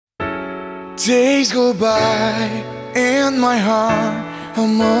Days go by and my heart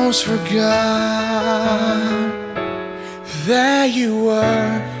almost forgot that you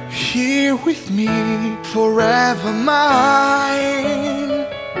were here with me, forever mine.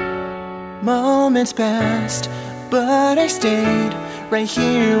 Moments passed, but I stayed right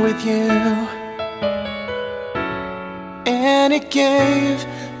here with you, and it gave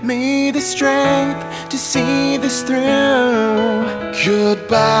me the strength to see this through.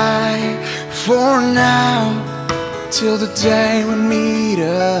 Goodbye for now, till the day we meet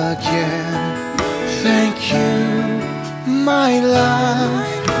again. Thank you, my love.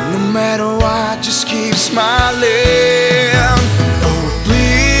 No matter what, just keep smiling. Oh,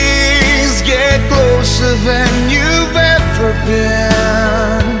 please get closer than you've ever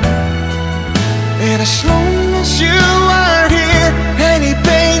been. And as long as you are here, any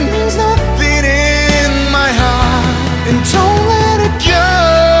pain means nothing in my heart. And don't let it go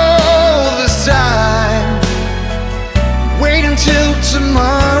this time. Wait until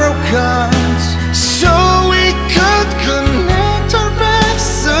tomorrow comes, so we could connect our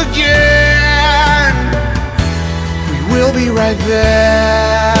paths again. We will be right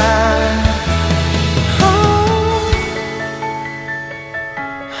there.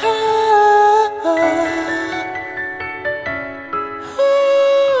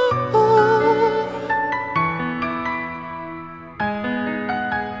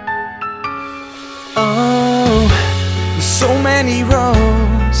 So many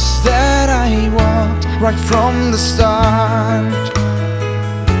roads that I walked right from the start,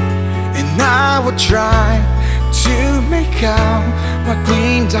 and I would try to make out what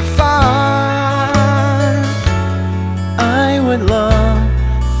gleamed afar. I would long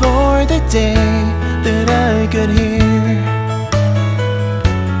for the day that I could hear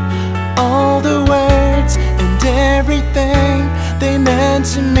all the words and everything they meant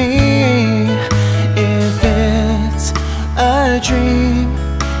to me. If it's a dream,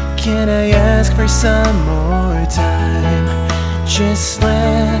 can I ask for some more time? Just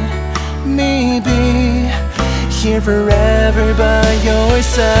let me be here forever by your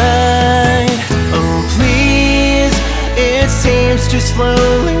side. Oh please, it seems to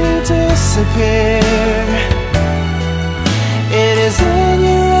slowly disappear. It is in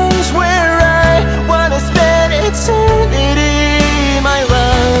your arms where I wanna spend eternity. My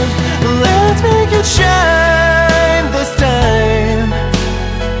love, let's make it shine this time,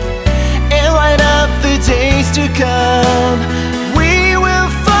 and light up the days to come. We will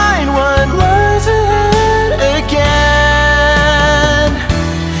find what lies ahead again.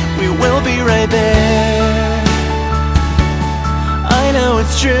 We will be right there. I know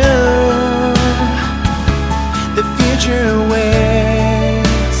it's true, the future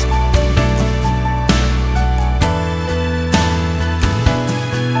awaits.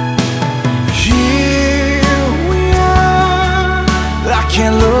 Here we are, I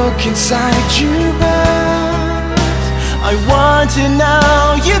can't look inside you, but I want to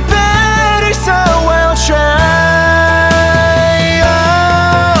know you better, so I'll try.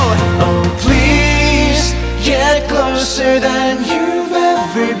 Oh, please get closer than you've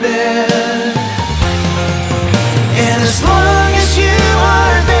ever been.